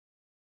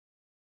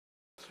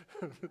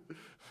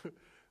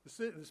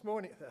This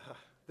morning,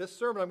 this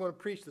sermon I'm going to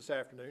preach this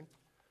afternoon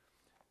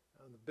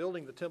on the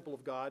building the temple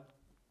of God.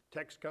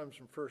 Text comes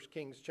from 1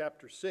 Kings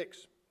chapter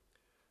 6,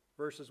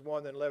 verses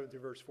 1 and 11 through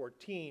verse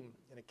 14.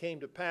 And it came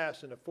to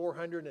pass in the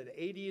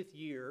 480th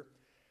year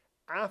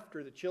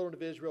after the children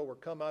of Israel were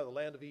come out of the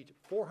land of Egypt.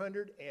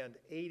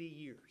 480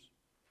 years.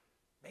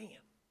 Man.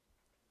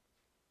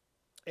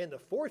 In the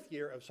 4th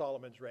year of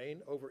Solomon's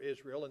reign over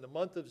Israel, in the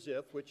month of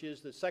Ziph, which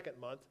is the 2nd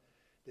month,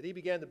 that he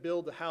began to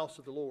build the house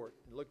of the Lord.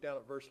 And look down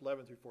at verse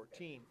 11 through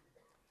 14.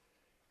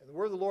 And the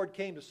word of the Lord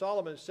came to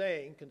Solomon,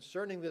 saying,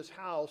 concerning this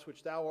house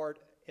which thou art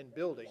in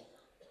building,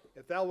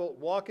 if thou wilt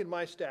walk in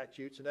my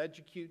statutes and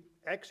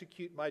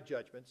execute my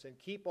judgments, and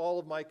keep all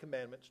of my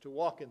commandments to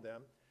walk in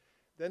them,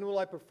 then will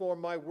I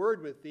perform my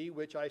word with thee,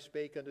 which I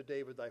spake unto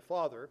David thy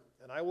father,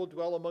 and I will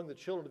dwell among the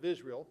children of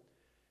Israel,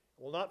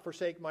 and will not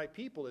forsake my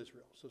people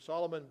Israel. So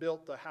Solomon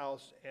built the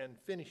house and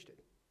finished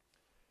it.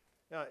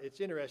 Now,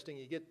 it's interesting,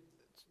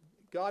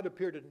 God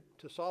appeared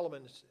to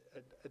Solomon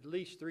at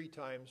least 3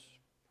 times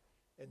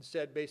and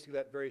said basically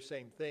that very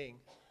same thing.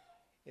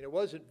 And it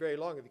wasn't very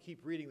long. If you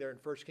keep reading there in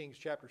 1 Kings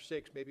chapter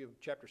 6, maybe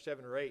chapter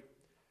 7 or 8,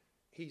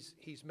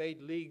 he's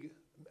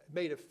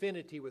made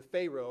affinity with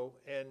Pharaoh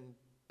and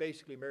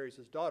basically marries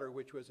his daughter,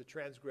 which was a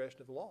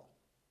transgression of the law.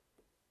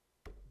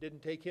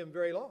 Didn't take him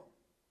very long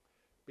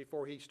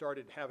before he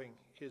started having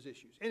his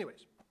issues.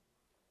 Anyways,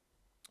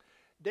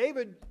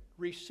 David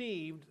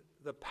received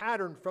the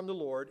pattern from the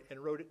Lord and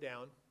wrote it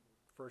down.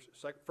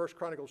 First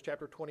Chronicles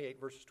chapter 28,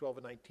 verses 12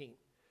 and 19.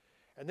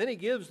 And then he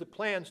gives the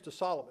plans to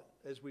Solomon,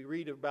 as we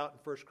read about in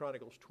 1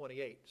 Chronicles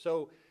 28.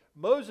 So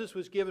Moses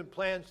was given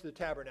plans to the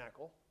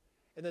tabernacle,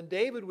 and then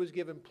David was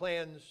given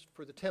plans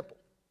for the temple.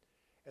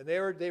 And they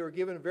were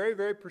given very,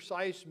 very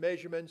precise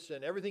measurements,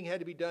 and everything had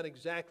to be done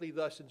exactly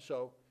thus and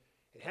so.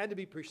 It had to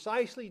be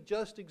precisely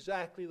just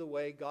exactly the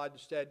way God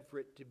said for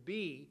it to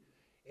be,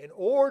 in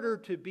order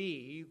to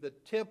be the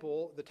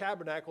temple, the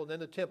tabernacle, and then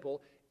the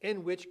temple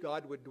in which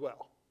God would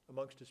dwell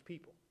amongst his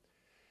people.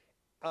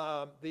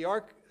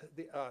 The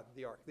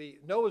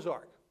Noah's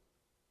Ark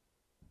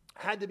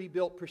had to be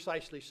built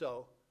precisely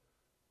so,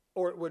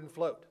 or it wouldn't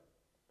float.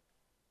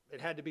 It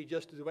had to be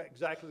just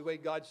exactly the way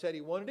God said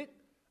he wanted it,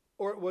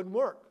 or it wouldn't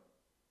work.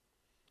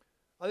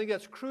 I think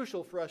that's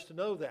crucial for us to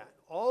know that.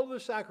 All of the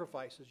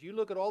sacrifices, you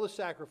look at all the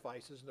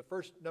sacrifices in the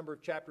first number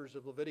of chapters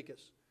of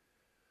Leviticus,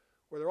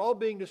 where they're all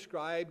being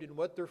described and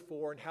what they're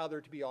for and how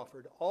they're to be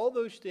offered. All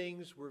those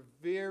things were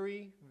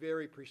very,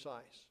 very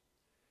precise.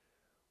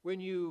 When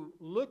you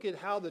look at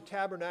how the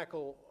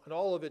tabernacle and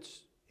all of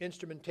its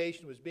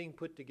instrumentation was being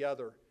put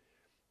together,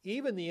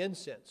 even the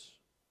incense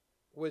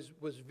was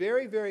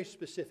very, very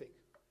specific,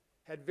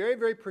 had very,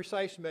 very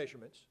precise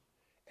measurements,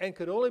 and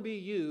could only be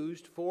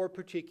used for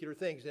particular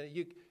things. And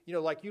you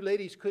like you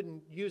ladies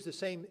couldn't use the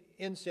same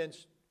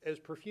incense as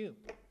perfume.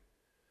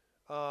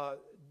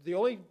 The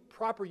only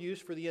proper use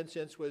for the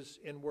incense was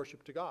in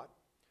worship to God.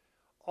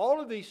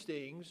 All of these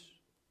things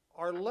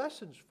are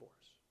lessons for us.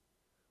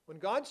 When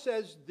God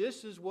says,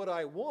 this is what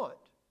I want,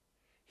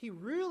 he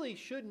really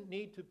shouldn't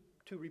need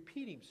to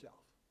repeat himself.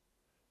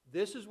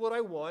 This is what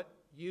I want.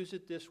 Use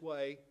it this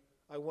way.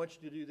 I want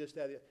you to do this,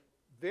 that, that.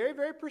 Very,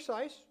 very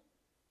precise.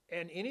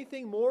 And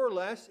anything more or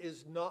less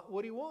is not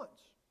what he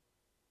wants.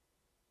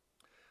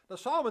 Now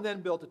Solomon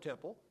then built the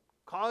temple,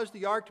 caused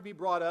the ark to be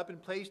brought up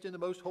and placed in the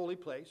most holy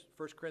place,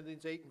 1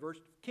 Kings 8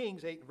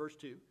 and verse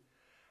 2,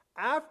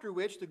 after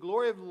which the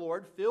glory of the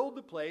Lord filled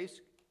the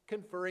place,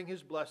 conferring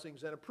his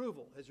blessings and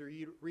approval, as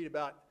you read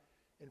about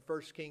in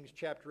 1 Kings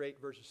chapter 8,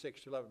 verses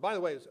 6 to 11. By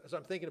the way, as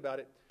I'm thinking about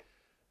it,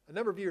 a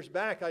number of years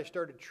back, I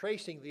started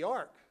tracing the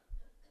ark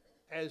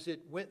as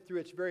it went through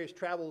its various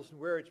travels and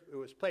where it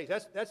was placed.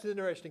 That's an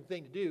interesting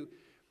thing to do.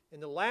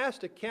 And the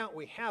last account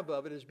we have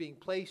of it is being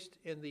placed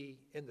in the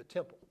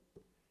temple,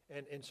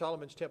 and in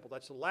Solomon's temple.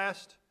 That's the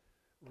last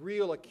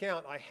real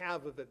account I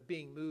have of it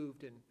being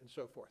moved and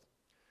so forth.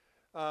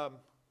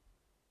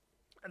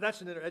 And that's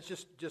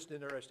just an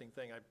interesting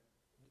thing I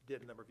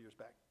did a number of years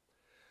back.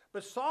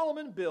 But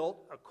Solomon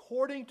built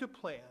according to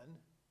plan,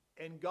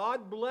 and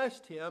God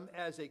blessed him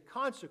as a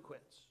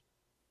consequence.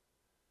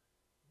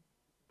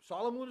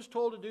 Solomon was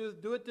told to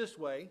do it this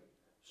way.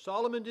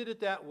 Solomon did it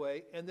that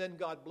way, and then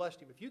God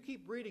blessed him. If you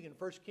keep reading in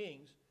 1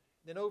 Kings,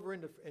 then over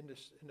in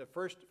the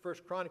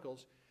first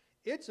Chronicles,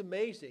 it's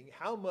amazing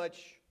how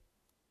much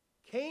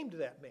came to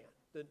that man.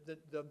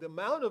 The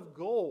amount of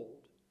gold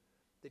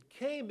that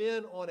came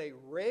in on a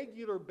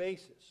regular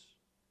basis.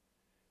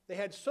 They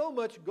had so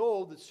much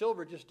gold that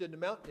silver just didn't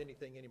amount to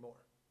anything anymore.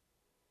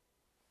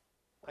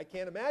 I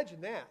can't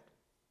imagine that.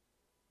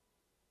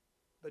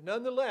 But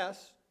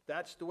nonetheless,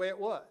 that's the way it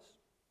was.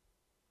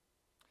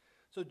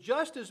 So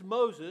just as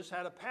Moses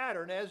had a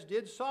pattern, as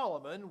did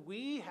Solomon,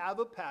 we have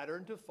a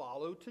pattern to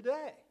follow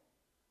today.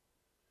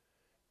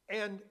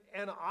 And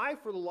I,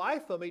 for the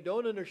life of me,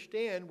 don't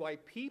understand why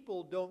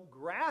people don't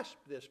grasp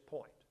this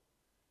point.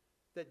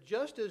 That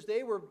just as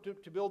they were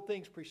to build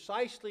things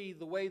precisely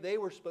the way they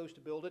were supposed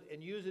to build it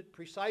and use it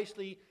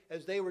precisely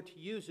as they were to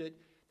use it,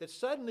 that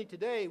suddenly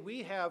today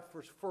we have,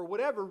 for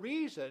whatever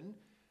reason,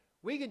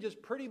 We can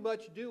just pretty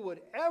much do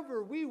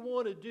whatever we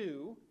want to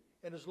do,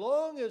 and as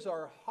long as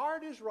our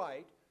heart is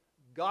right,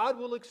 God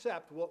will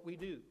accept what we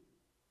do.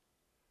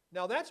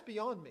 Now, that's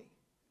beyond me.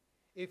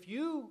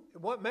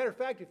 Matter of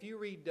fact, if you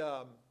read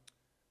the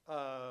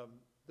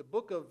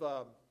book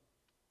of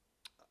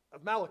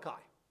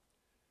Malachi,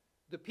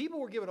 the people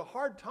were given a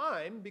hard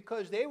time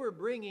because they were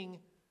bringing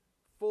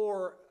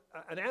for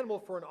an animal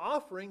for an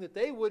offering that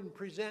they wouldn't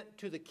present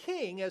to the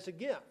king as a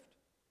gift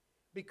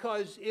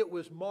because it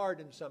was marred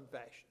in some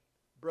fashion.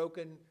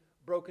 Broken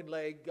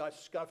leg, got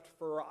scuffed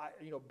fur,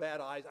 bad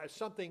eyes,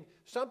 something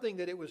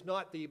that it was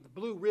not the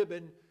blue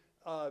ribbon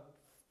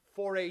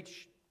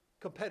 4-H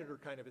competitor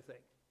kind of a thing.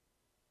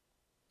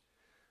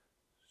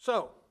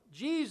 So,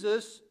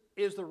 Jesus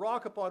is the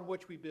rock upon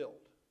which we build.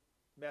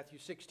 Matthew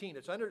 16.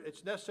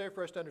 It's necessary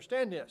for us to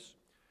understand this.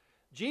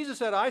 Jesus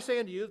said, I say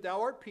unto you,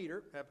 thou art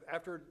Peter.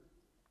 After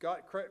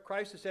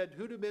Christ has said,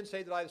 who do men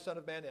say that I, the Son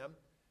of Man, am?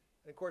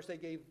 And of course they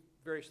gave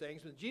various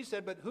things. And Jesus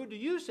said, but who do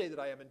you say that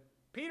I am? And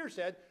Peter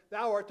said,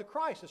 thou art the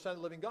Christ, the Son of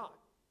the living God.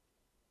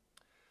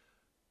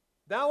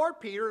 Thou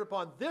art Peter, and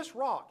upon this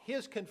rock,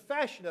 his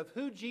confession of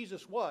who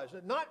Jesus was,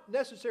 not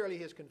necessarily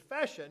his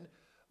confession,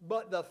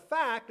 but the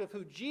fact of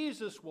who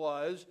Jesus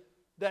was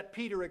that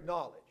Peter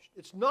acknowledged.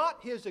 It's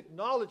not his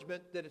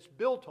acknowledgement that it's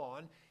built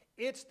on,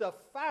 it's the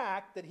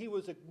fact that he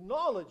was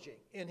acknowledging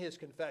in his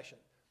confession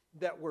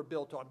that we're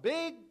built on.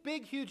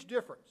 Big, huge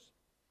difference.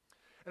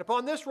 And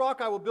upon this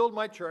rock I will build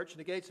my church, and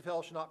the gates of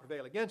hell shall not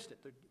prevail against it,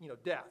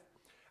 death.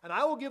 And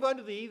I will give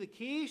unto thee the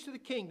keys to the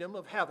kingdom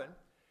of heaven,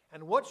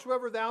 and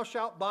whatsoever thou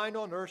shalt bind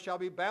on earth shall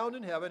be bound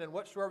in heaven, and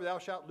whatsoever thou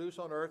shalt loose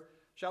on earth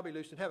shall be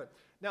loosed in heaven.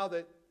 Now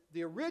the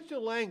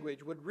original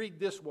language would read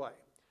this way.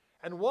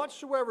 And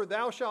whatsoever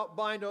thou shalt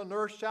bind on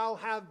earth shall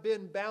have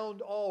been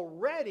bound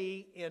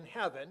already in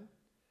heaven,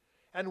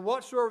 and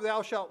whatsoever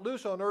thou shalt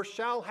loose on earth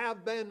shall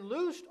have been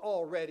loosed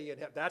already in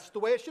heaven. That's the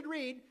way it should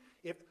read.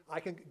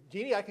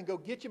 Jeannie, I can go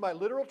get you my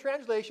literal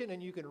translation,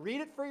 and you can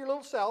read it for your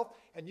little self,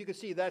 and you can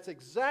see that's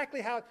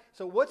exactly how.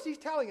 So what's he's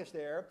telling us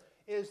there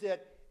is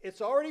that it's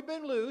already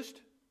been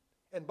loosed,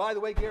 and by the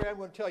way, Gary, I'm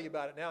going to tell you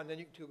about it now, and then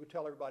you can go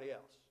tell everybody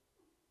else.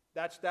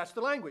 That's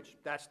the language.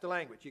 That's the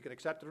language. You can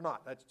accept it or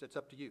not. That's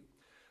up to you.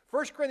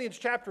 1 Corinthians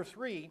chapter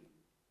 3,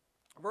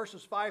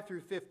 verses 5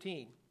 through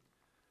 15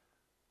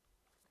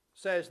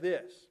 says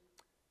this.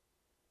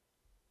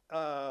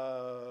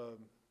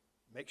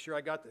 Make sure I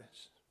got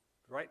this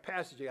right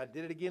passage. I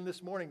did it again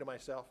this morning to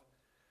myself.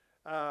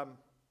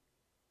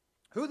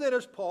 Who then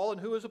is Paul and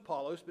who is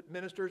Apollos, but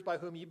ministers by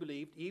whom ye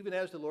believed, even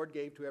as the Lord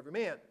gave to every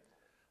man?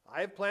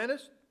 I have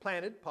planted,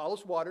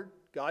 Apollos watered,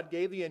 God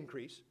gave the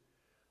increase.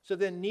 So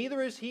then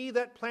neither is he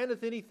that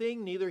planteth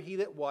anything, neither he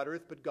that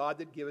watereth, but God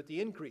that giveth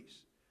the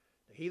increase.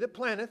 He that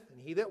planteth and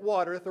he that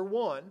watereth are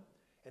one,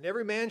 and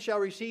every man shall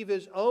receive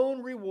his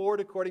own reward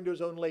according to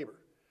his own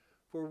labor.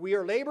 For we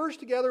are laborers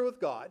together with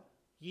God.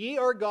 Ye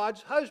are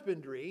God's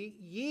husbandry,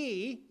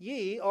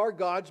 ye are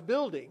God's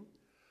building,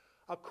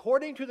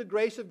 according to the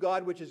grace of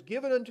God which is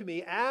given unto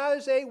me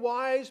as a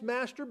wise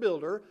master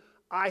builder.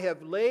 I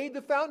have laid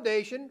the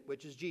foundation,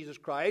 which is Jesus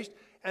Christ,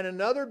 and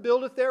another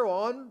buildeth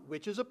thereon,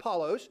 which is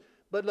Apollos.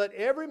 But let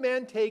every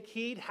man take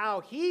heed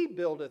how he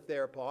buildeth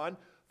thereupon.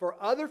 For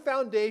other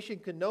foundation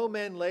can no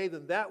man lay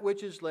than that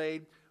which is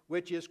laid,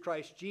 which is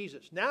Christ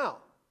Jesus. Now,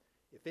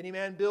 if any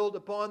man build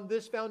upon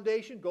this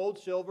foundation gold,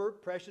 silver,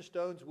 precious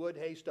stones, wood,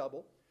 hay,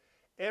 stubble,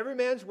 every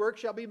man's work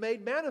shall be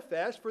made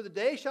manifest, for the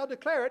day shall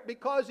declare it,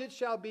 because it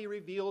shall be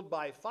revealed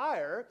by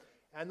fire,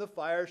 and the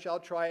fire shall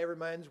try every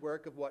man's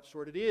work of what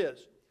sort it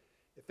is.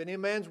 If any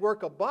man's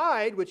work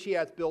abide, which he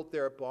hath built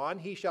thereupon,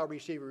 he shall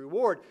receive a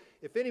reward.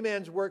 If any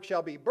man's work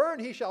shall be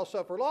burned, he shall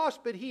suffer loss,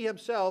 but he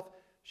himself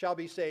shall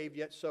be saved,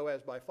 yet so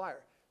as by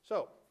fire.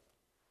 So,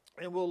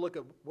 and we'll look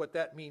at what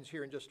that means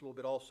here in just a little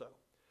bit also.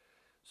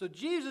 So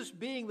Jesus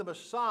being the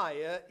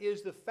Messiah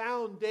is the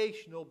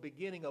foundational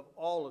beginning of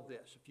all of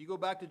this. If you go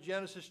back to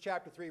Genesis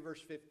chapter 3,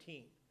 verse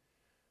 15,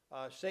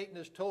 Satan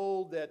is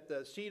told that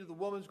the seed of the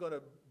woman is going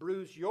to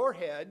bruise your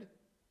head,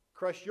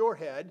 crush your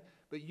head,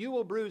 but you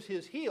will bruise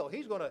his heel.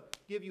 He's going to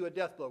give you a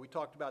death blow. We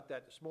talked about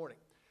that this morning.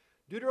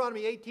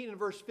 Deuteronomy 18 and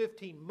verse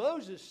 15,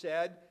 Moses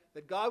said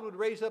that God would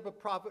raise up a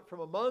prophet from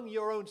among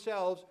your own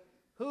selves,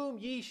 whom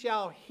ye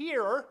shall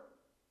hear,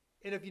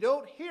 and if you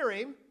don't hear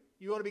him,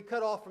 you're going to be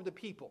cut off from the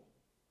people.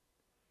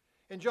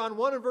 In John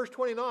 1 and verse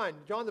 29,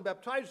 John the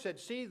Baptizer said,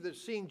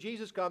 seeing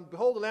Jesus come,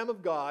 behold the Lamb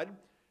of God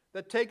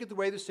that taketh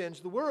away the sins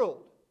of the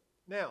world.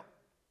 Now,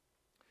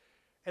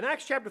 in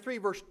Acts chapter 3,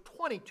 verse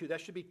 22, that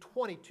should be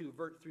 22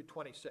 through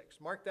 26.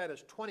 Mark that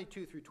as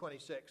 22 through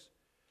 26.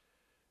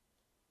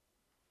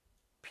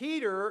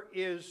 Peter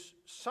is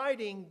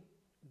citing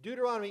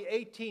Deuteronomy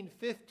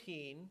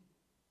 18:15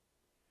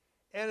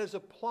 and is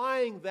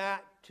applying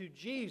that to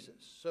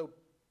Jesus. So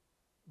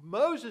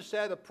Moses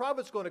said a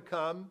prophet's going to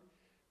come.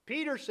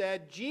 Peter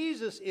said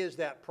Jesus is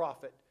that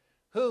prophet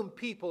whom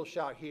people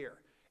shall hear.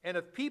 And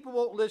if people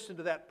won't listen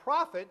to that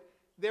prophet,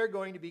 they're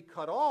going to be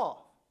cut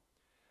off.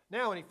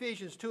 Now in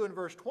Ephesians 2 and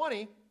verse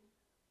 20,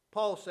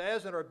 Paul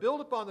says, and are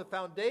built upon the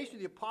foundation of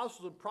the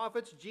apostles and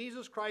prophets,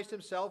 Jesus Christ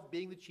himself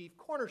being the chief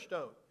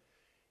cornerstone.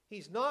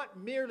 He's not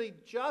merely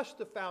just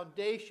the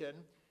foundation.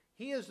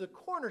 He is the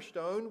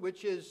cornerstone,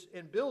 which is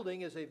in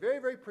building is a very,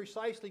 very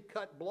precisely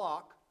cut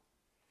block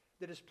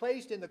that is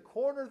placed in the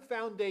corner of the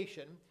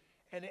foundation,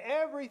 and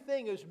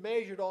everything is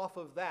measured off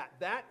of that.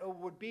 That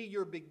would be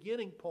your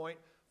beginning point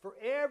for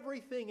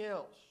everything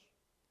else.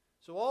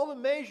 So all the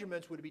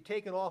measurements would be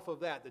taken off of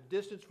that. The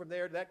distance from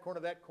there to that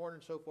corner,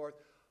 and so forth.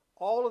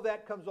 All of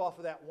that comes off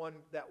of that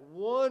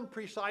one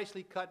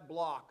precisely cut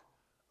block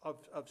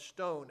of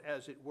stone,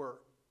 as it were.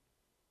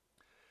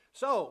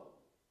 So,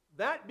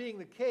 that being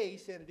the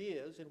case, and it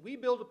is, and we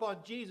build upon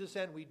Jesus,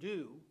 and we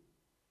do,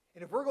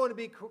 and if we're going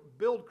to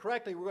build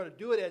correctly, we're going to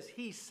do it as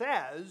he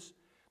says,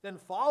 then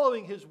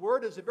following his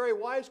word is a very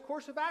wise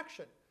course of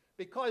action.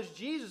 Because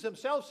Jesus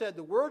himself said,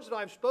 the words that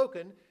I've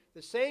spoken,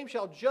 the same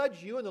shall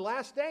judge you in the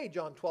last day,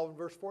 John 12 and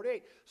verse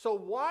 48. So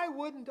why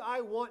wouldn't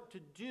I want to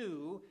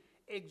do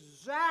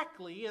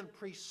exactly and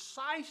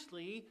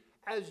precisely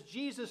as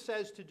Jesus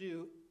says to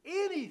do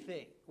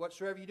anything?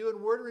 Whatsoever you do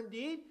in word or in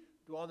deed,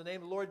 do all in the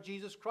name of the Lord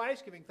Jesus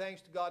Christ, giving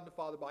thanks to God and the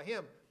Father by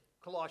him.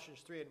 Colossians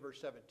 3 and verse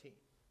 17.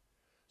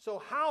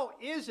 So how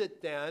is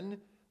it then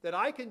that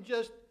I can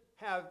just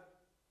have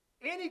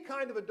any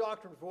kind of a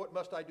doctrine for what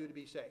must I do to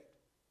be saved?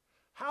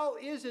 How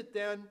is it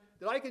then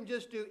that I can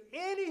just do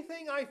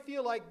anything I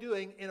feel like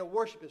doing in a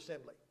worship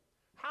assembly?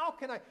 How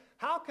can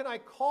I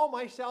call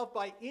myself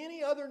by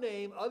any other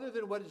name other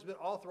than what has been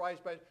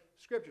authorized by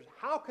Scriptures?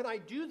 How can I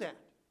do that?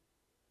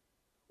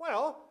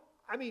 Well,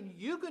 I mean,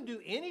 you can do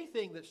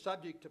anything that's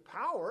subject to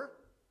power,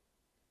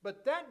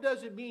 but that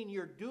doesn't mean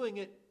you're doing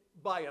it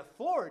by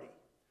authority.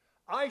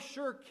 I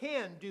sure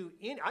can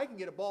I can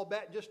get a ball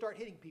bat and just start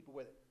hitting people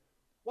with it.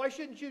 Why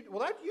shouldn't you?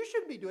 Well, you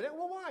shouldn't be doing it.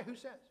 Well, why? Who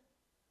says?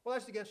 Well,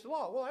 that's against the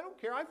law. Well, I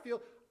don't care.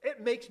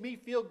 It makes me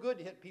feel good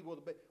to hit people with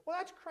a bat. Well,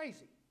 that's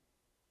crazy.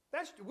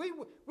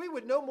 We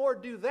would no more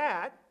do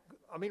that,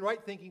 I mean,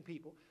 right-thinking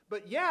people,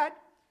 but yet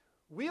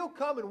we'll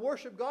come and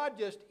worship God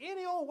just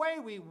any old way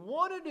we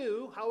want to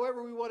do,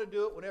 however we want to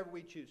do it, whenever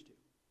we choose to.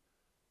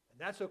 And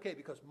that's okay,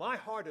 because my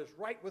heart is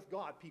right with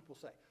God, people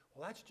say.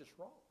 Well, that's just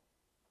wrong.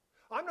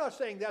 I'm not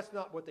saying that's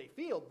not what they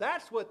feel.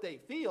 That's what they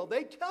feel.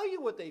 They tell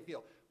you what they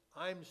feel.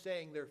 I'm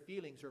saying their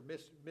feelings are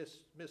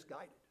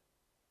misguided.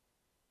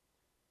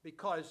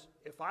 Because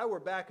if I were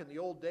back in the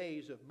old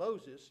days of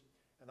Moses,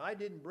 and I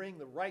didn't bring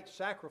the right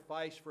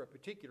sacrifice for a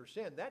particular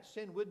sin, that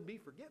sin wouldn't be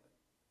forgiven.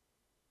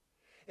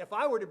 If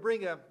I were to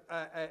bring a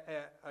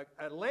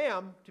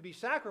lamb to be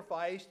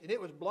sacrificed and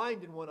it was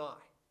blind in one eye,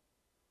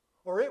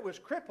 or it was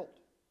crippled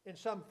in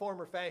some form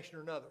or fashion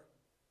or another,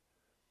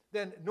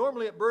 then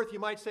normally at birth you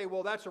might say,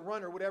 well, that's a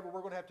run or whatever,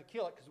 we're going to have to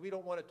kill it because we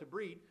don't want it to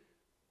breed.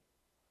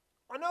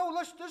 Oh, no,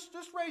 let's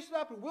just raise it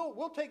up and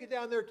we'll take it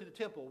down there to the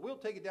temple. We'll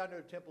take it down there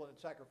to the temple and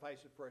sacrifice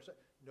it for us.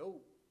 No,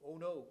 oh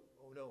no,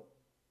 oh no.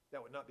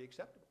 That would not be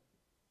acceptable.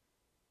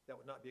 That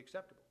would not be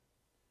acceptable.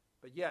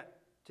 But yet,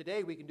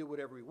 today we can do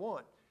whatever we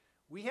want.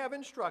 We have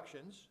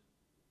instructions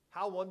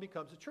how one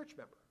becomes a church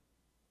member.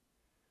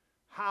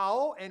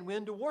 How and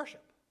when to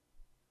worship.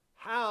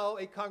 How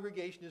a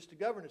congregation is to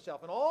govern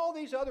itself. And all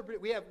these other,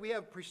 we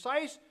have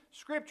precise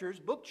scriptures,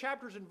 book,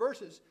 chapters, and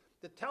verses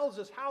that tells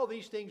us how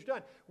these things are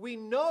done. We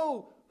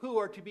know who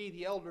are to be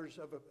the elders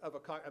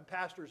and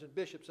pastors and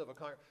bishops of a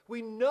congregation.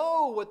 We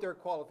know what their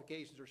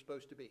qualifications are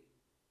supposed to be.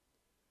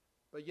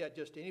 But yet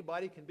just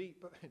anybody can be.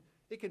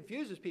 It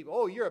confuses people.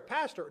 Oh, you're a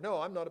pastor.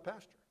 No, I'm not a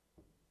pastor.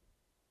 I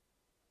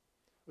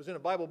was in a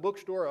Bible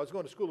bookstore. I was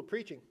going to school of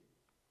preaching.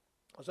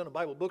 I was in a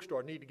Bible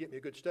bookstore. I needed to get me a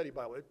good study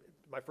Bible.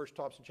 My first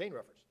Thompson Chain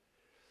Reference.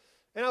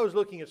 And I was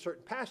looking at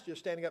certain passages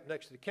standing up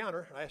next to the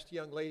counter. I asked the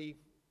young lady,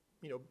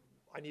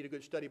 I need a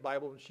good study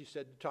Bible. And she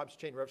said, Thompson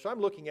Chain Reference. So I'm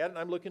looking at it, and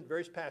I'm looking at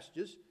various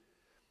passages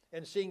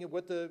and seeing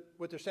what the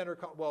center,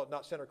 well,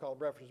 not center column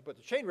references, but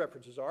the chain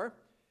references are.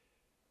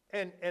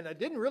 And I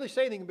didn't really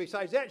say anything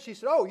besides that. She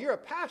said, oh, you're a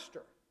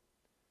pastor.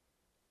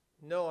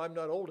 No, I'm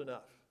not old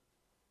enough.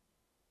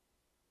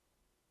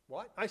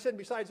 What? I said,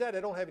 besides that,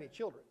 I don't have any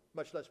children,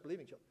 much less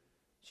believing children.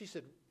 She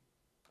said,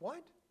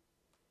 what?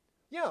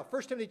 Yeah,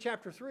 1 Timothy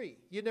chapter 3.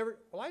 You never,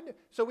 well,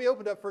 so we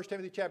opened up 1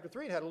 Timothy chapter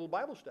 3 and had a little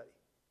Bible study.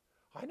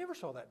 I never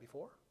saw that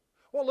before.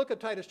 Well, look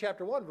at Titus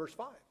chapter 1, verse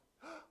 5.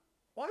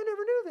 Well, I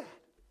never knew that.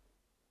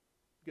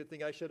 Good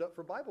thing I showed up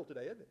for Bible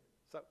today, isn't it?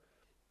 So,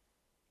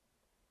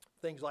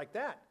 things like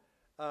that.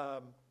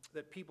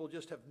 That people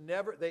just have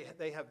never,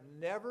 they have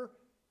never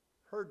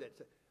heard that.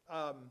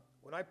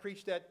 When I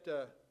preached that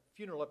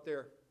funeral up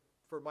there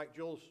for Mike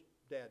Joel's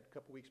dad a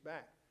couple weeks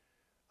back,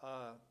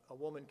 a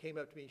woman came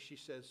up to me and she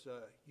says,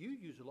 you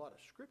use a lot of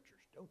scriptures,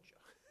 don't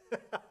you?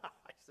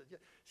 I said, yeah.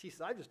 She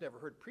said, I just never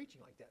heard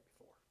preaching like that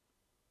before.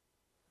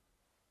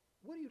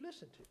 What do you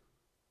listen to?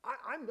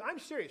 I'm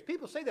serious.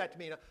 People say that to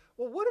me.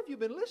 Well, what have you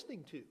been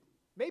listening to?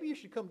 Maybe you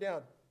should come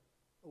down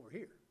over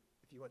here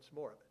if you want some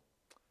more of it.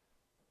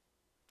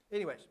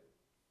 Anyways,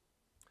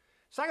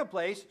 second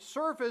place,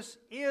 service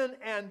in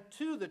and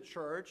to the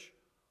church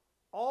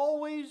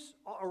always,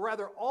 or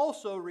rather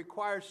also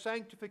requires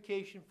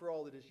sanctification for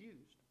all that is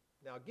used.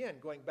 Now again,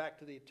 going back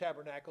to the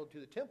tabernacle, to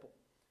the temple.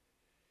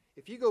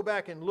 If you go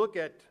back and look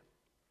at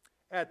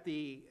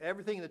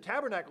everything in the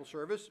tabernacle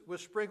service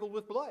was sprinkled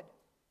with blood.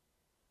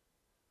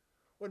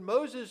 When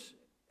Moses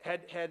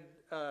had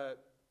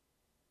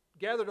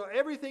gathered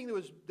everything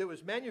that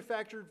was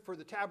manufactured for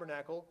the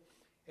tabernacle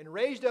and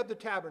raised up the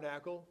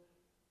tabernacle,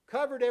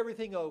 covered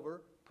everything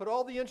over, put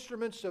all the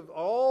instruments of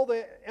all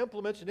the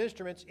implements and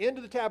instruments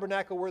into the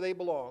tabernacle where they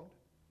belonged.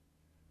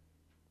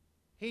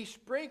 He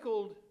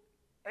sprinkled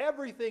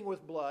everything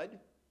with blood.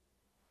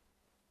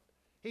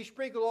 He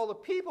sprinkled all the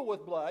people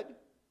with blood.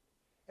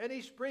 And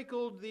he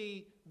sprinkled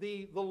the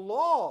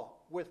law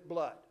with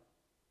blood.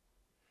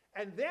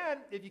 And then,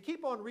 if you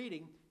keep on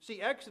reading,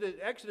 see,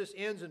 Exodus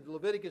ends and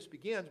Leviticus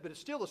begins, but it's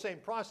still the same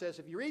process.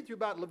 If you read through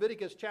about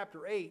Leviticus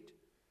chapter 8,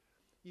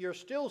 you're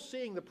still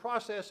seeing the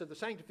process of the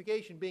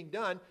sanctification being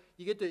done.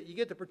 You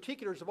get the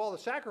particulars of all the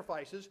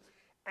sacrifices,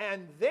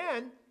 and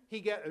then he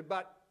get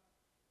about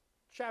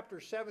chapter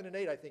 7 and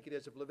 8, I think it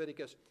is, of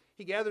Leviticus.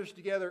 He gathers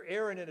together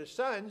Aaron and his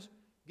sons,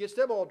 gets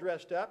them all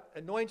dressed up,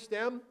 anoints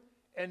them,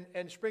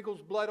 and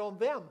sprinkles blood on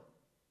them.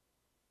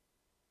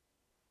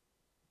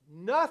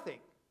 Nothing,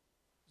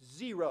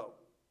 zero,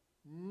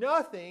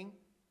 nothing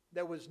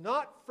that was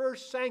not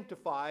first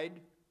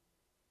sanctified,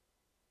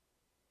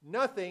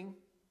 nothing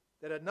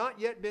that had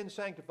not yet been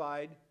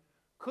sanctified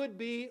could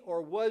be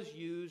or was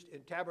used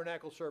in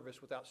tabernacle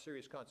service without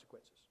serious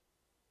consequences.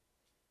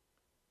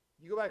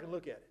 You go back and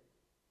look at it.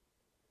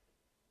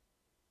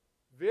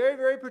 Very,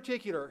 very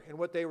particular in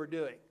what they were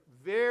doing.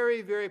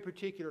 Very, very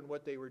particular in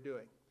what they were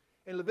doing.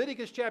 In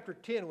Leviticus chapter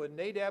 10, when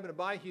Nadab and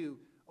Abihu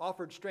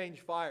offered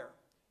strange fire,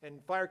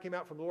 and fire came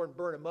out from the Lord and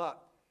burned them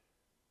up,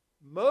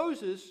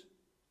 Moses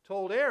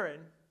told Aaron,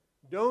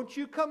 don't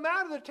you come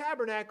out of the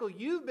tabernacle,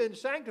 you've been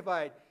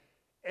sanctified,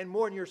 and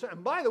mourn your son.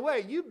 And by the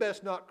way, you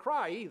best not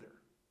cry either.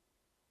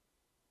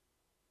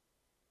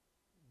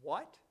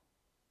 What?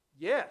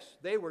 Yes,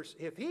 they were.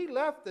 If he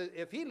left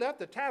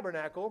the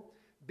tabernacle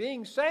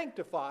being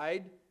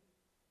sanctified,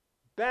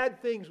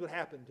 bad things would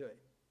happen to him.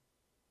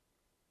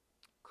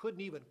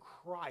 Couldn't even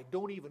cry.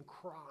 Don't even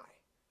cry.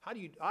 How do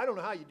you? I don't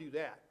know how you do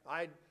that.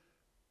 I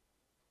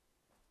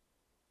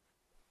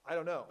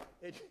don't know.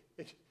 It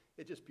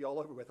just be all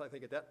over with. I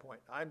think at that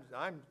point. I don't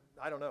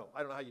know. I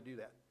don't know how you do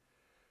that.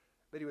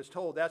 But he was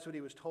told. That's what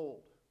he was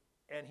told,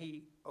 and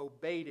he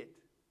obeyed it.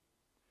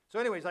 So,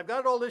 anyways, I've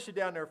got it all listed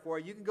down there for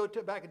you. You can go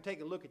back and take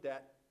a look at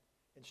that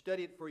and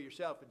study it for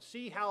yourself and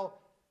see how.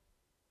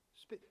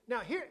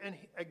 Now here and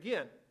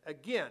again.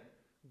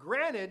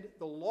 Granted,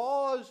 the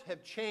laws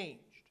have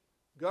changed.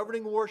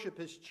 Governing worship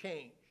has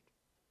changed.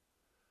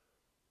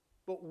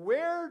 But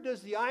where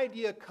does the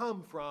idea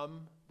come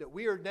from that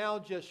we are now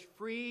just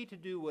free to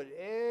do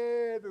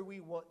whatever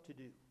we want to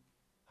do?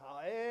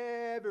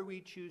 However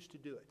we choose to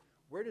do it.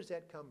 Where does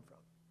that come from?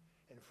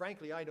 And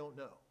frankly, I don't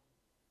know.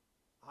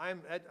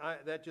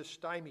 That just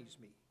stymies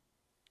me.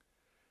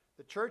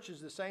 The church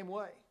is the same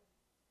way.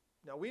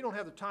 Now, we don't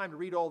have the time to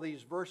read all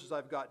these verses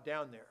I've got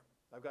down there.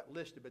 I've got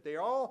listed. But they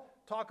all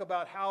talk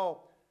about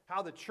how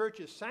the church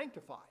is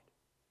sanctified.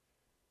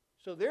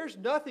 So there's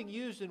nothing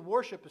used in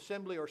worship,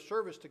 assembly, or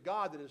service to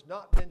God that has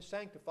not been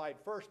sanctified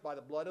first by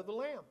the blood of the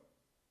Lamb.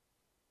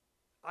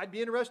 I'd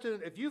be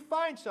interested if you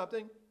find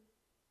something,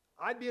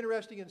 I'd be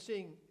interested in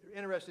seeing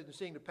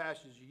the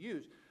passages you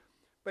use.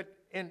 But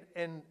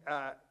in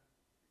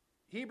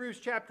Hebrews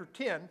chapter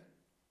 10,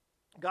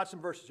 got some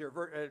verses here.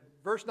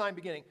 Verse 9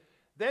 beginning.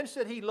 Then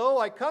said he, Lo,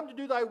 I come to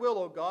do thy will,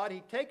 O God.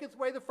 He taketh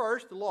away the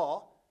first, the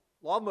law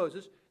of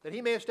Moses, that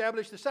he may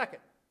establish the second,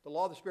 the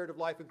law of the Spirit of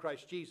life in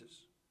Christ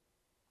Jesus.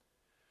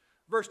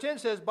 Verse 10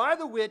 says, By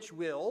the which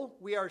will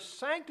we are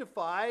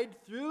sanctified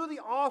through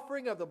the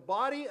offering of the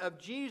body of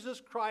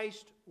Jesus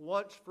Christ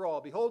once for all.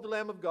 Behold the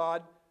Lamb of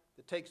God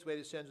that takes away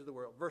the sins of the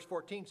world. Verse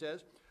 14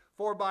 says,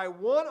 For by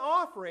one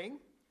offering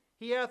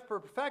he hath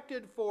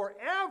perfected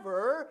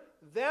forever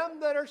them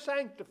that are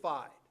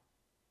sanctified.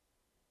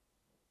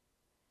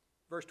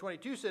 Verse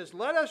 22 says,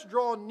 Let us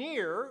draw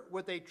near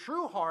with a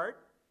true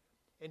heart,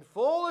 in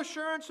full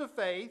assurance of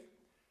faith,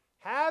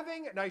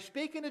 now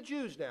speaking to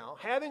Jews now,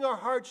 having our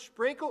hearts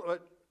sprinkled,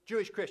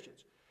 Jewish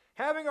Christians,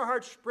 having our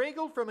hearts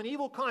sprinkled from an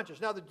evil conscience.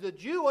 Now the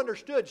Jew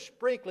understood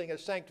sprinkling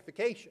as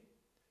sanctification.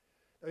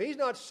 Now he's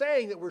not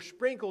saying that we're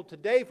sprinkled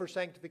today for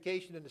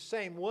sanctification in the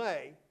same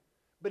way,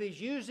 but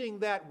he's using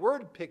that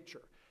word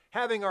picture.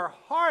 Having our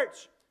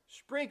hearts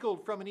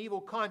sprinkled from an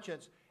evil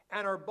conscience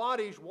and our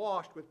bodies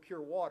washed with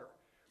pure water.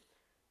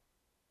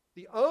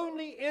 The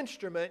only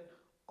instrument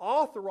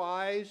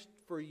authorized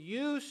for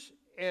use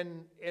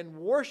in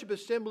worship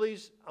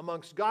assemblies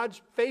amongst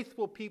God's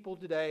faithful people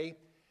today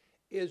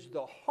is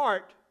the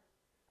heart,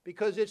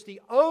 because it's the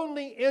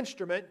only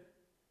instrument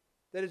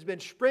that has been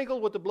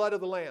sprinkled with the blood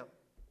of the Lamb.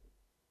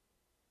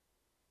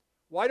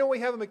 Why don't we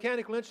have a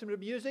mechanical instrument of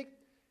music?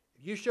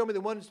 If you show me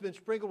the one that's been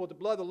sprinkled with the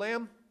blood of the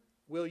Lamb,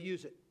 we'll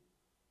use it.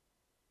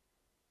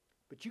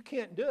 But you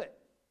can't do it.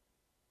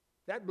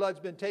 That blood's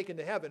been taken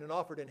to heaven and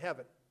offered in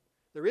heaven.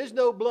 There is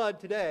no blood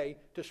today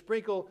to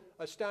sprinkle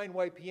a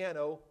Steinway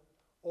piano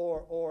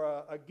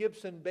or a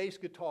Gibson bass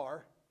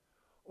guitar,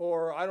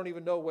 or I don't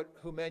even know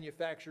who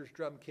manufactures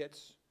drum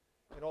kits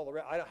and all the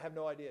rest. I have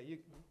no idea.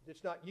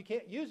 You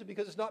can't use it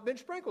because it's not been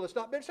sprinkled. It's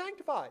not been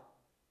sanctified.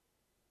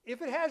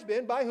 If it has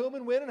been, by whom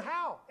and when and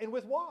how and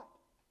with what?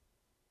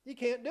 You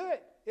can't do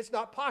it. It's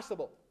not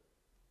possible.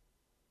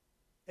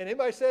 And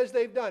anybody says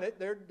they've done it,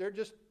 they're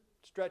just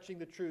stretching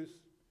the truth.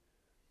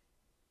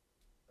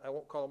 I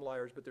won't call them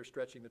liars, but they're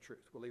stretching the truth.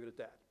 We'll leave it at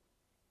that.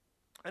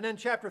 And then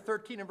chapter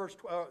 13 and verse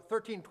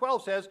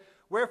 13:12 says,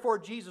 wherefore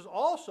Jesus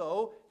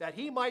also, that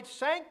he might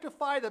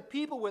sanctify the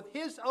people with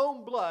his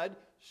own blood,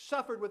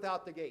 suffered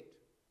without the gate.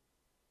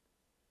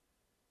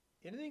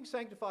 Anything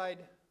sanctified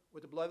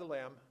with the blood of the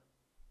Lamb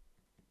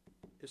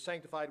is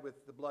sanctified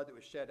with the blood that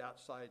was shed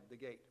outside the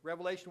gate.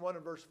 Revelation 1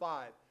 and verse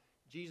 5,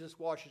 Jesus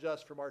washes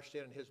us from our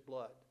sin in his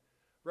blood.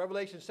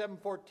 Revelation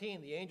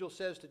 7:14, the angel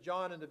says to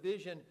John in the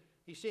vision,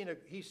 he's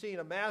seen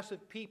a mass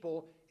of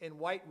people in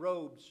white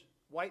robes,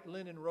 white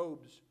linen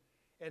robes.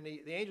 And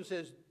the angel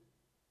says,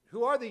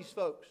 who are these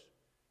folks?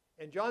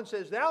 And John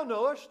says, thou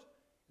knowest.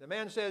 The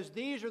man says,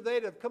 these are they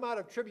that have come out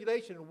of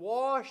tribulation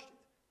and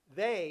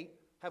they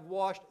have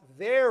washed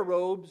their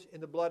robes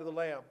in the blood of the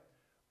Lamb.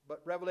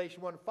 But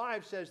Revelation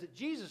 1:5 says that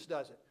Jesus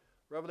does it.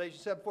 Revelation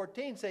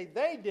 7:14 say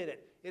they did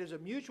it. It is a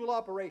mutual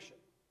operation.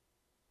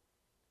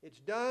 It's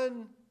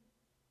done.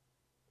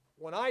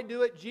 When I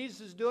do it, Jesus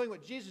is doing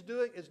what Jesus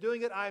is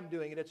doing it, I'm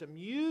doing it. It's a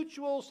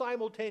mutual,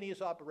 simultaneous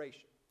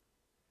operation.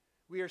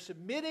 We are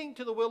submitting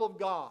to the will of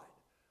God.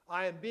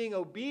 I am being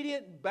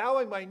obedient,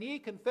 bowing my knee,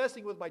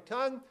 confessing with my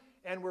tongue,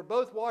 and we're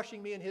both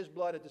washing me in his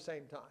blood at the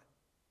same time.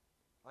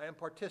 I am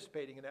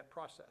participating in that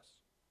process.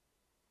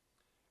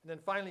 And then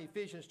finally,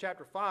 Ephesians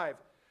chapter 5.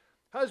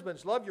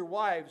 Husbands, love your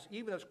wives,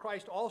 even as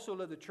Christ also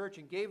loved the church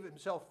and gave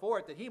himself for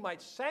it, that he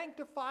might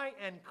sanctify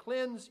and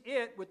cleanse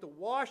it with the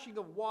washing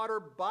of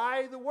water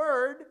by the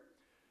word,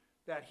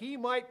 that he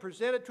might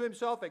present it to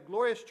himself a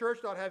glorious church,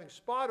 not having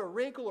spot or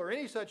wrinkle or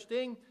any such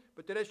thing,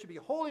 but that it should be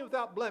holy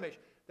without blemish,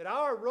 that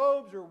our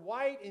robes are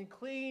white and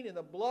clean in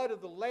the blood of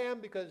the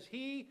Lamb, because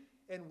he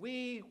and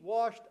we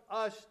washed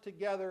us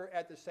together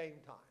at the same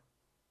time.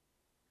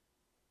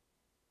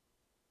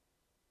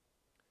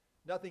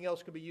 Nothing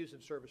else can be used in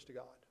service to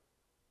God.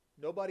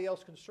 Nobody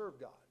else can serve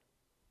God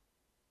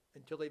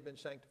until they've been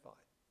sanctified.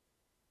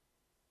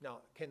 Now,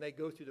 can they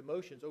go through the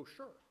motions? Oh,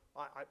 sure.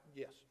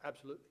 Yes,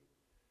 absolutely.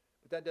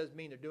 But that doesn't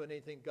mean they're doing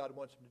anything God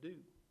wants them to do.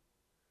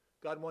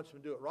 God wants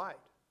them to do it right.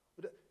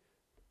 But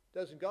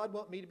doesn't God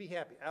want me to be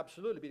happy?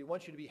 Absolutely. But he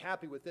wants you to be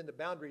happy within the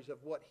boundaries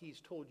of what he's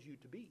told you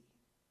to be.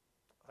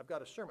 I've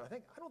got a sermon.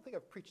 I don't think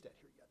I've preached that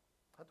here yet.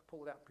 I have to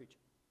pull it out and preach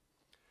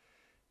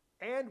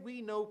it. And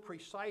we know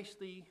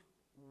precisely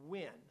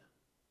when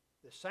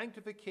the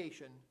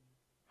sanctification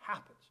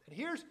happens. And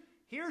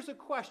here's a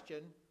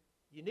question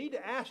you need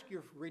to ask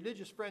your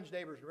religious friends,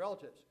 neighbors, and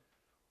relatives.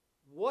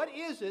 What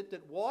is it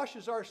that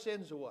washes our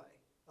sins away?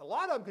 A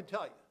lot of them can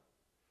tell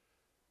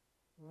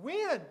you.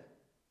 When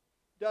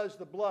does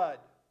the blood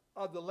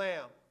of the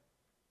Lamb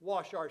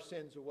wash our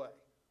sins away?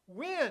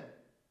 When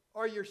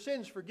are your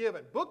sins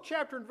forgiven? Book,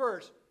 chapter, and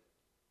verse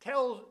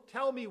tell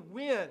me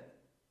when.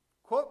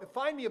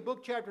 Find me a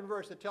book, chapter, and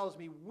verse that tells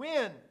me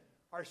when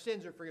our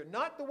sins are forgiven.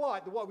 Not the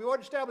what. The what. We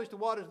already established the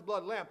what is the blood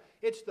of the Lamb.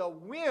 It's the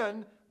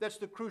when that's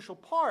the crucial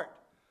part.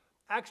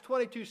 Acts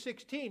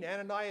 22:16,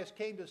 Ananias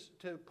came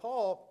to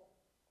Paul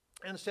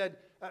and said,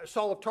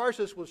 Saul of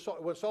Tarsus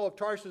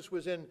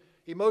was in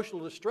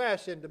emotional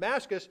distress in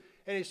Damascus,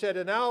 and he said,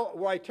 and now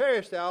why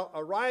tarriest thou?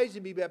 Arise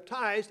and be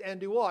baptized, and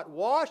do what?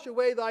 Wash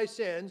away thy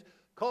sins,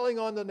 calling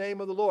on the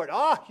name of the Lord.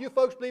 You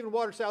folks believe in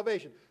water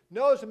salvation.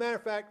 No, as a matter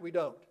of fact, we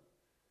don't.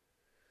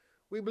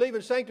 We believe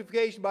in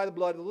sanctification by the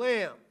blood of the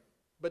Lamb.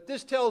 But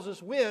this tells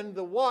us when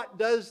the what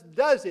does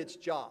its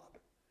job.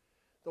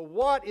 The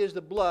what is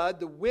the blood.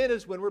 The when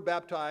is when we're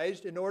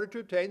baptized in order to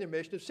obtain the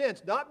remission of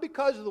sins. Not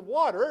because of the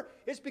water,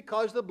 it's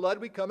because of the blood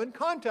we come in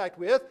contact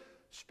with,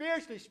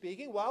 spiritually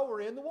speaking, while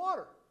we're in the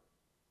water.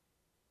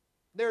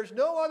 There's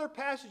no other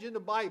passage in the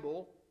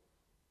Bible.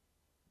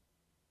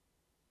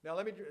 Now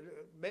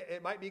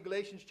it might be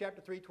Galatians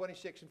chapter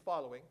 3:26 and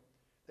following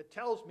that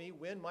tells me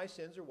when my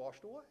sins are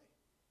washed away.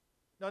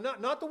 Now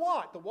not the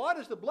what. The what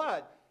is the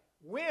blood.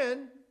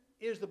 When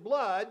is the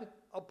blood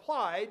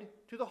applied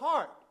to the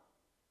heart?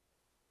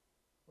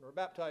 When we're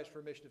baptized for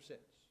remission of sins,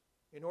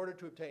 in order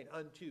to obtain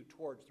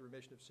towards the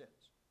remission of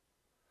sins.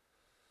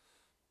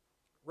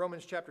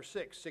 Romans chapter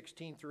 6,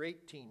 16 through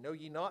 18. Know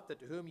ye not that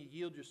to whom ye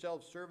yield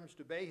yourselves servants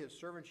to obey, his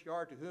servants ye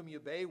are, to whom ye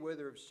obey,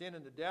 whether of sin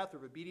unto death or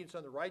of obedience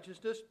unto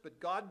righteousness? But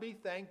God be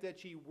thanked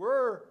that ye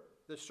were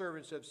the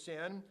servants of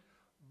sin,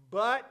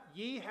 but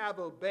ye have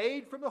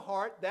obeyed from the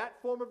heart that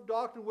form of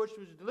doctrine which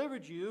was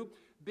delivered you,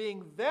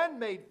 being then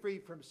made free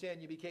from sin,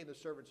 you became the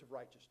servants of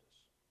righteousness.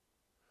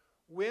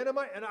 When am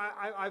I? And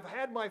I've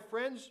had my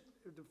friends,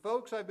 the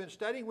folks I've been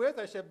studying with,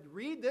 I said,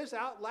 read this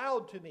out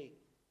loud to me.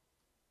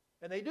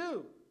 And they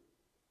do.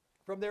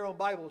 From their own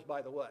Bibles,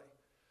 by the way.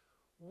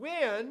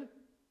 When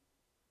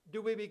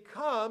do we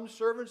become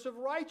servants of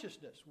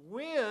righteousness?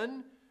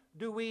 When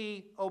do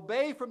we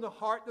obey from the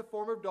heart the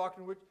form of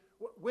doctrine?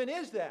 When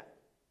is that?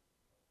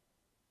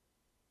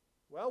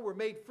 Well, we're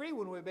made free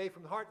when we obey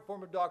from the heart the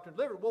form of doctrine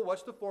delivered. Well,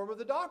 what's the form of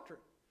the doctrine?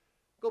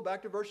 Go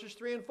back to verses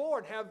 3 and 4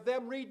 and have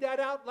them read that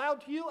out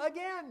loud to you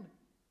again.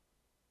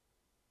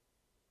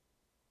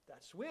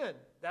 That's when.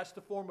 That's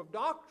the form of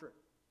doctrine.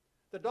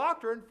 The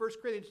doctrine, 1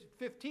 Corinthians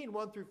 15,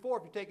 1 through 4,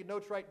 if you're taking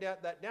notes, write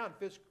that down.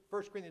 1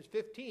 Corinthians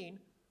 15,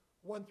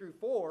 1 through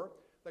 4,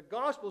 the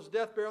gospel is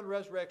death, burial, and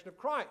resurrection of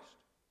Christ.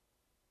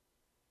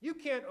 You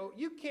can't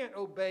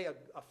obey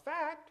a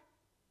fact.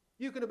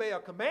 You can obey a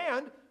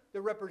command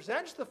that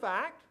represents the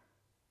fact.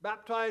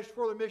 Baptized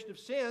for the remission of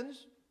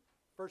sins,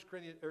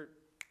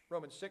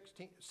 Romans 6,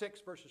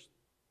 verses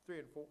 3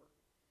 and 4.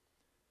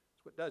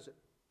 That's what does it.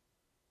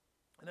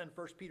 And then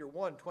 1 Peter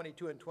 1,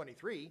 22 and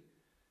 23,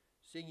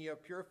 seeing you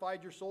have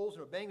purified your souls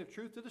and obeying the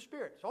truth to the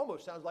Spirit. It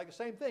almost sounds like the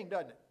same thing,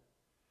 doesn't it?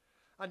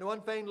 Unto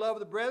unfeigned love of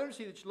the brethren,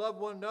 see that you love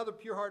one another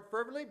pure heart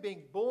fervently,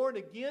 being born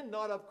again,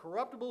 not of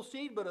corruptible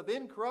seed, but of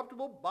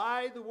incorruptible,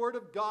 by the word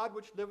of God,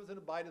 which liveth and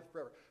abideth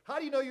forever. How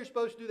do you know you're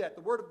supposed to do that?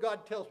 The word of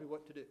God tells me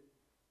what to do.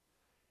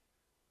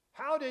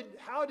 How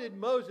did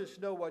Moses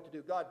know what to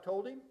do? God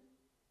told him.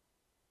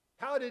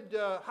 How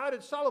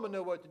did Solomon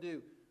know what to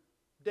do?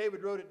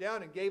 David wrote it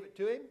down and gave it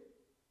to him.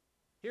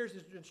 Here's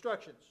his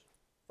instructions.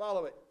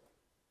 Follow it.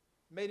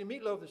 Made a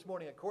meatloaf this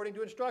morning according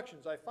to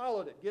instructions. I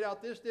followed it. Get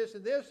out this, this,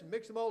 and this, and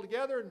mix them all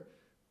together, and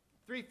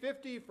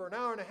 $3.50 for an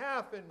hour and a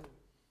half, and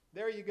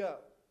there you go.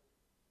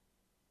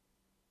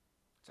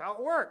 That's how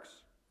it works.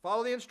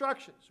 Follow the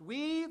instructions.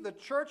 We, the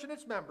church and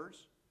its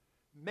members,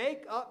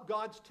 make up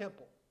God's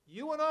temple.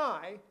 You and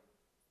I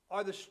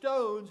are the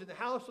stones in the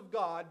house of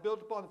God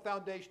built upon the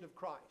foundation of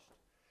Christ.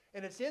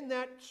 And it's in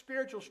that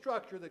spiritual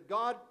structure that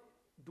God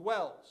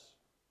dwells.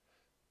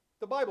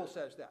 The Bible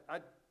says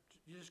that.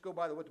 You just go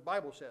by what the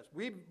Bible says.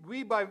 We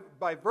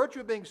by virtue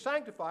of being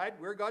sanctified,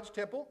 we're God's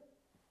temple.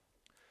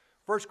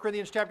 1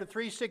 Corinthians chapter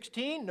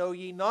 3:16, know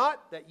ye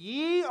not that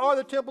ye are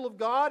the temple of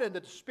God, and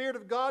that the Spirit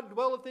of God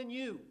dwelleth in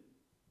you.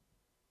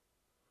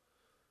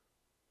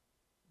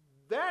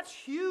 That's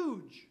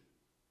huge.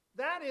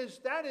 That is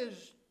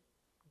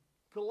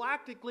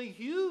galactically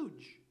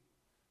huge.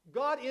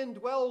 God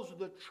indwells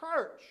the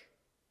church.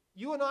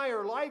 You and I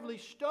are lively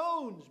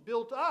stones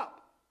built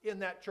up in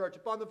that church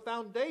upon the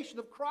foundation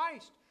of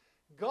Christ.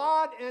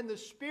 God and the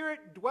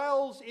Spirit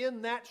dwells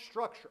in that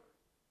structure.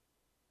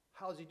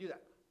 How does he do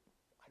that?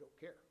 I don't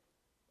care.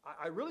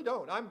 I really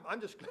don't.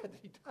 I'm just glad that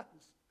he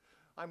does.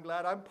 I'm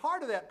glad I'm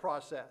part of that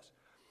process.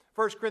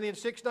 1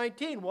 Corinthians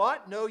 6:19,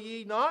 what? Know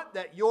ye not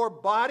that your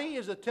body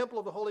is a temple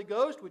of the Holy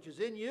Ghost, which is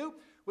in you,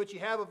 which ye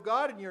have of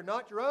God, and you're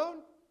not your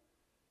own?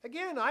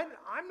 Again, I'm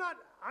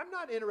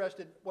not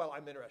interested. Well,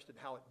 I'm interested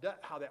in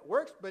how that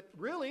works, but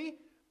really,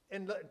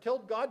 until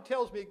God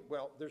tells me,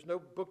 well, there's no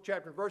book,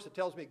 chapter, and verse that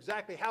tells me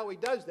exactly how he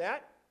does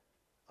that.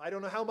 I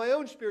don't know how my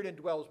own spirit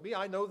indwells me.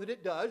 I know that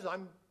it does,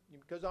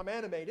 because I'm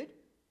animated.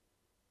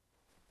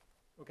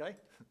 Okay?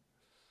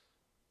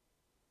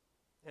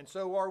 And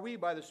so are we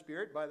by the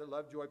Spirit, by the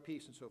love, joy,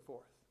 peace, and so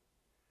forth.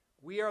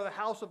 We are the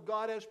house of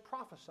God as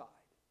prophesied.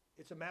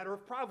 It's a matter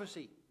of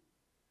prophecy.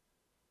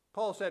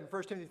 Paul said in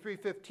 1 Timothy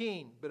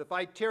 3:15, but if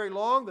I tarry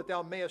long, that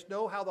thou mayest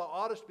know how thou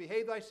oughtest to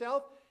behave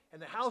thyself,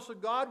 and the house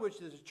of God,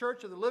 which is the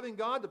church of the living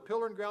God, the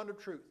pillar and ground of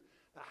truth.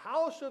 The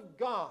house of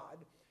God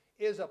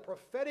is a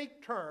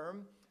prophetic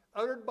term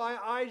uttered by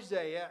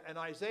Isaiah in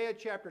Isaiah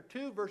chapter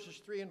 2, verses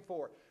 3 and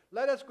 4.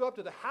 Let us go up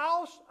to the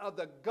house of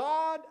the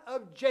God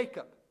of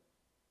Jacob.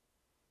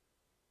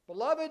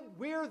 Beloved,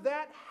 we're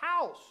that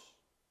house.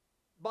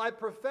 By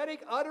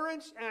prophetic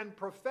utterance and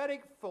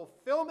prophetic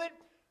fulfillment,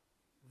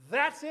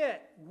 that's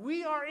it.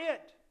 We are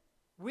it.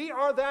 We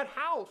are that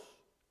house.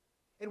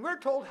 And we're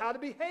told how to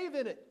behave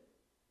in it.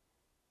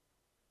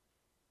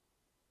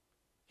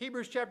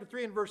 Hebrews chapter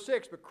 3 and verse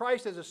 6, but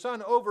Christ as a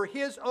son over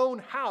his own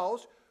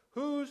house,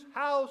 whose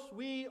house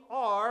we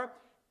are,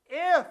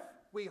 if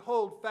we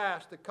hold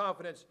fast the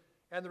confidence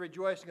and the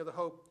rejoicing of the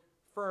hope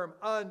firm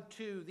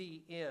unto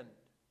the end.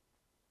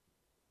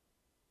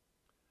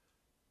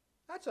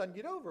 That's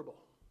ungetoverable.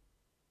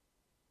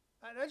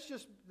 That's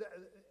just,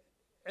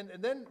 and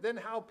then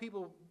how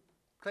people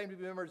claim to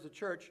be members of the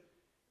church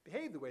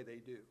behave the way they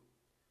do.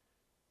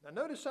 Now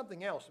notice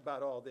something else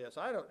about all this.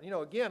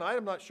 Again,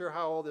 I'm not sure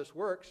how all this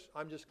works.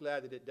 I'm just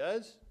glad that it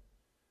does.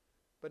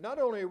 But not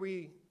only are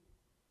we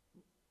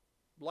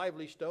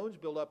lively stones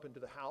built up into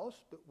the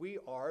house, but we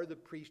are the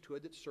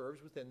priesthood that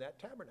serves within that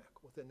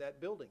tabernacle, within that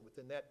building,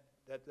 within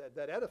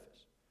that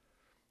edifice.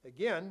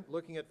 Again,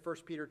 looking at 1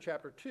 Peter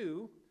chapter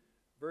 2,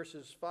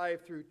 verses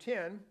 5 through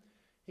 10,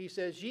 he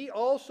says, ye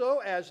also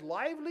as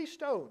lively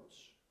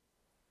stones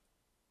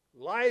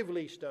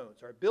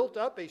are built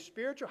up a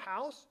spiritual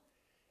house,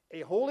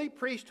 a holy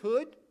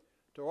priesthood,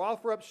 to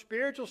offer up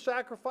spiritual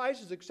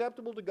sacrifices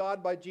acceptable to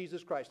God by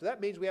Jesus Christ. So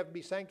that means we have to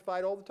be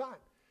sanctified all the time.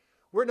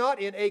 We're not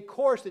in a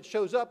course that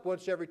shows up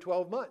once every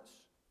 12 months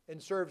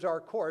and serves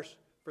our course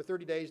for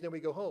 30 days, and then we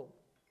go home.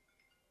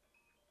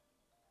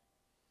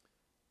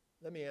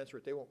 Let me answer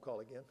it. They won't call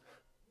again.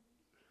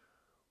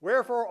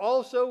 Wherefore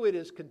also it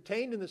is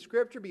contained in the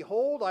Scripture,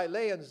 Behold, I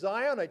lay in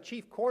Zion a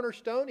chief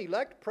cornerstone,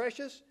 elect,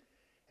 precious,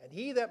 and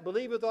he that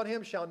believeth on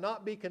him shall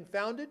not be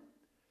confounded.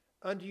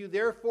 Unto you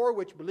therefore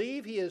which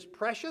believe he is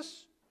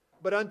precious,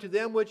 but unto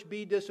them which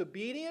be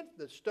disobedient,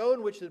 the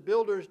stone which the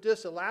builders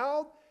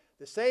disallowed,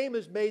 the same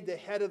is made the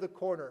head of the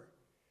corner,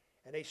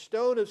 and a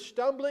stone of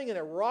stumbling and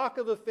a rock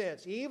of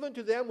offense, even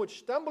to them which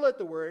stumble at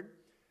the word,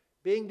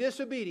 being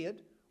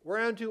disobedient,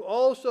 whereunto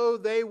also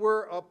they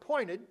were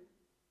appointed.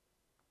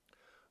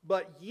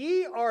 But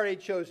ye are a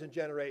chosen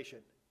generation,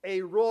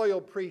 a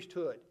royal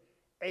priesthood,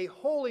 a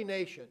holy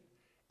nation,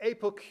 a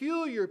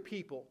peculiar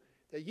people,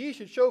 that ye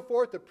should show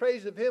forth the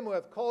praise of him who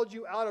hath called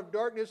you out of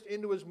darkness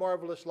into his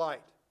marvelous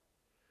light,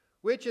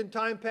 which in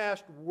time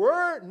past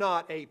were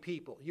not a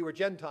people, you were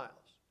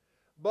Gentiles,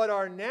 but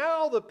are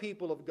now the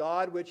people of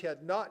God, which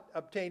had not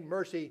obtained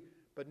mercy,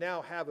 but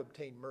now have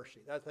obtained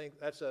mercy. I think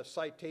that's a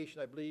citation,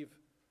 I believe,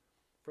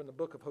 from the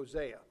book of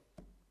Hosea.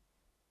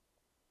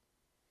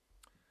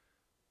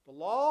 The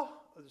law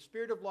of the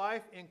Spirit of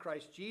life in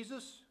Christ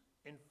Jesus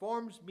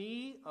informs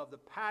me of the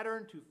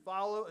pattern to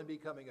follow in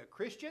becoming a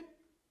Christian,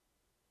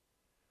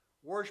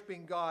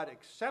 worshiping God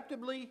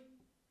acceptably,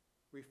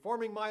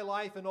 reforming my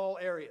life in all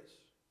areas.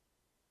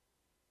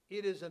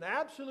 It is an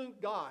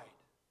absolute guide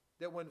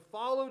that, when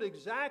followed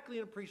exactly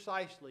and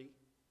precisely,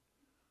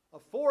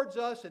 affords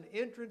us an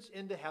entrance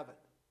into heaven.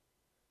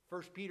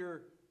 1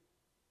 Peter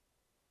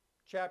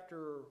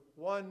chapter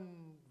 1,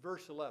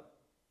 verse 11.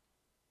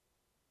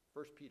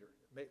 1 Peter.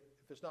 If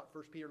it's not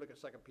 1 Peter, look at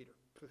 2 Peter.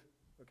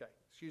 Okay,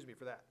 excuse me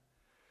for that.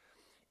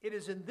 It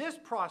is in this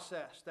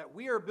process that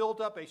we are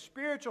built up a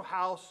spiritual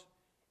house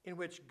in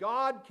which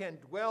God can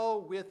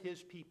dwell with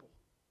his people.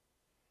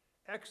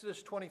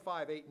 Exodus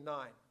 25, 8 and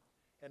 9.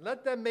 And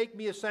let them make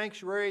me a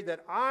sanctuary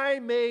that I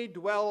may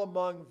dwell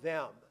among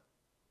them.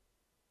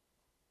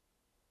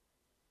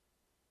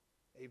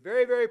 A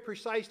very, very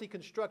precisely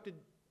constructed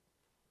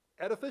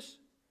edifice.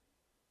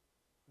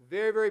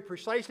 Very, very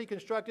precisely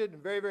constructed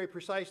and very, very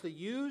precisely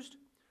used.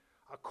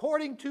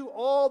 According to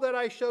all that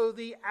I show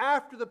thee,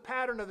 after the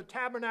pattern of the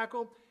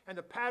tabernacle and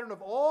the pattern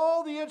of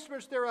all the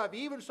instruments thereof,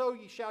 even so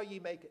shall ye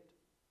make it.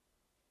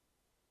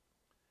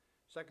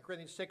 2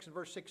 Corinthians 6 and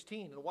verse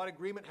 16. And what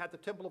agreement hath the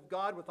temple of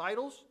God with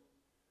idols?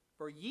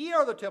 For ye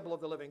are the temple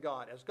of the living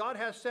God. As God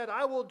has said,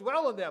 I will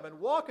dwell in them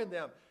and walk in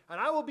them, and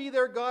I will be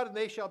their God, and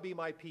they shall be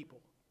my people.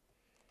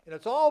 And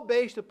it's all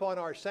based upon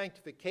our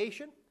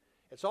sanctification.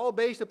 It's all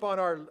based upon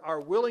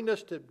our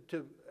willingness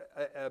to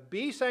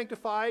be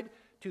sanctified,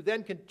 to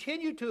then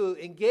continue to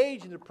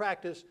engage in the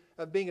practice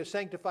of being a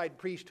sanctified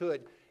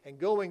priesthood. And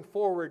going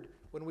forward,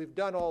 when we've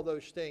done all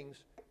those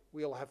things,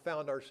 we'll have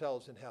found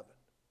ourselves in heaven.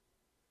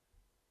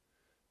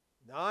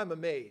 Now, I'm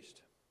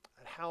amazed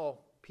at how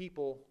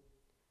people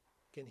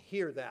can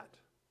hear that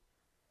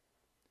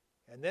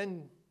and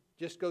then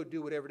just go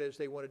do whatever it is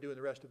they want to do in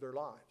the rest of their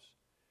lives.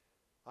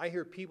 I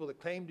hear people that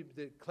claim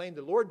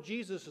the Lord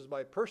Jesus is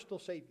my personal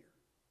Savior.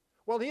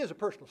 Well, he is a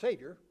personal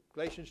Savior.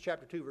 Galatians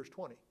chapter 2, verse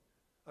 20.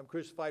 I'm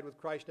crucified with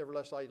Christ,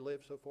 nevertheless I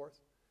live, so forth.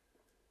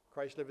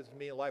 Christ liveth in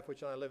me, a life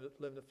which I live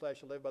in the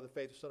flesh. I live by the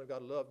faith of the Son of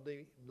God, who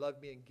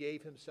loved me and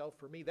gave himself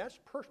for me. That's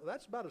personal.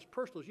 That's about as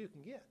personal as you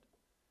can get.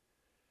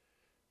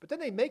 But then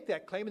they make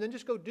that claim and then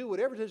just go do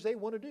whatever it is they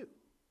want to do.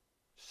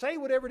 Say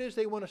whatever it is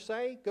they want to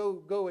say.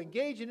 Go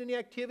engage in any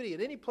activity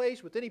at any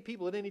place with any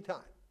people at any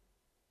time.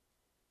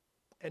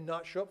 And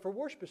not show up for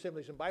worship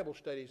assemblies and Bible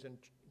studies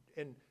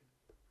and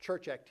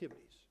church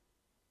activities.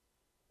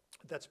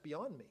 That's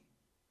beyond me.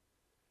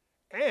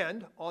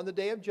 And on the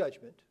day of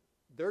judgment,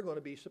 they're going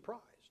to be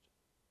surprised.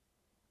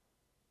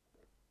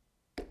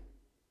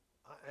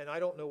 And I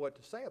don't know what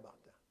to say about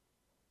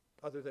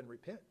that other than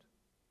repent.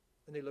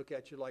 And they look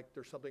at you like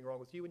there's something wrong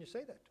with you when you say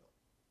that to them.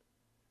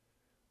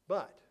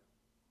 But,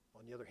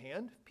 on the other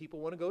hand, if people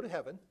want to go to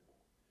heaven,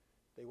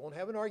 they won't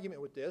have an argument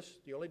with this.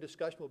 The only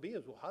discussion will be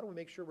is, well, how do we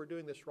make sure we're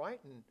doing this right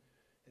and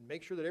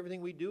make sure that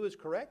everything we do is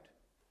correct?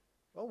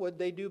 Well, what did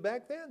they do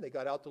back then? They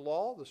got out the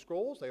law, the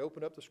scrolls, they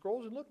opened up the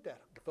scrolls and looked at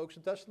them. The folks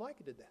in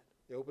Thessalonica did that.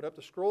 They opened up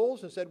the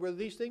scrolls and said whether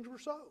these things were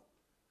so.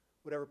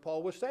 Whatever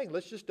Paul was saying,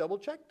 let's just double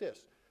check this.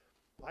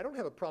 I don't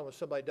have a problem with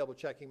somebody double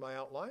checking my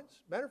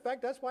outlines. Matter of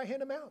fact, that's why I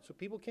hand them out, so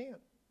people can.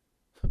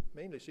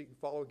 Mainly so you can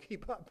follow and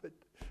keep up,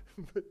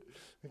 but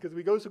because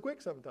we go so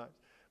quick sometimes.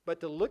 But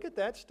to look at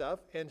that stuff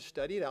and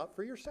study it out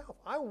for yourself.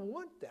 I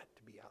want that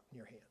to be out in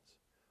your hands.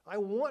 I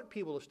want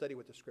people to study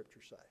what the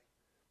Scriptures say.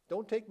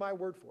 Don't take my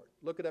word for it.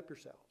 Look it up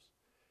yourselves.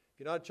 If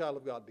you're not a child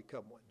of God,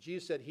 become one.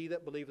 Jesus said, he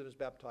that believeth and is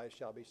baptized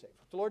shall be saved.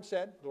 The Lord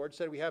said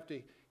we have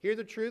to hear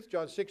the truth,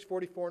 John 6,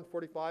 44 and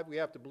 45. We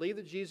have to believe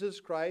that Jesus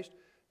is Christ,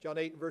 John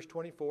 8 and verse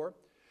 24.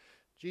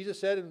 Jesus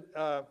said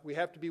we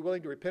have to be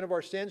willing to repent of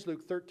our sins,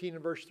 Luke 13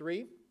 and verse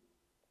 3.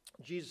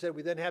 Jesus said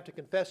we then have to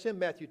confess him,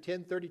 Matthew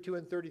 10, 32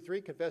 and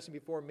 33, confess him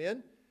before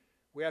men.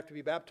 We have to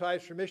be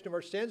baptized for remission of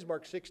our sins,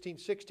 Mark 16,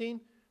 16.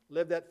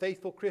 Live that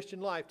faithful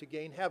Christian life to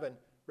gain heaven,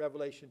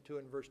 Revelation 2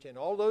 and verse 10.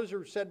 All those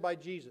are said by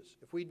Jesus.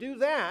 If we do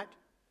that,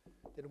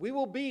 then we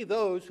will be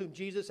those whom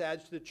Jesus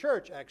adds to the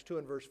church, Acts 2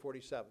 and verse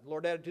 47. The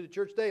Lord added to the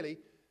church daily,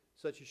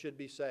 such as should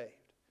be saved.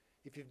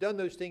 If you've done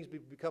those things,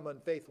 you've become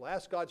unfaithful.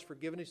 Ask God's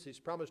forgiveness. He's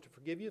promised to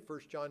forgive you. 1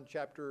 John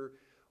chapter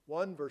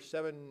 1, verse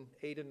 7,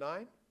 8, and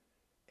 9.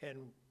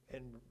 And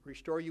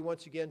restore you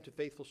once again to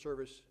faithful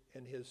service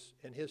in his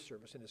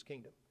service, in his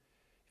kingdom.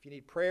 If you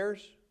need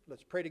prayers,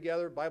 let's pray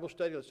together. Bible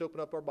study, let's open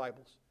up our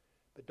Bibles.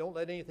 But don't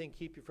let anything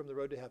keep you from the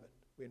road to heaven.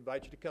 We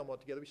invite you to come while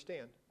together we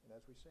stand and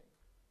as we sing.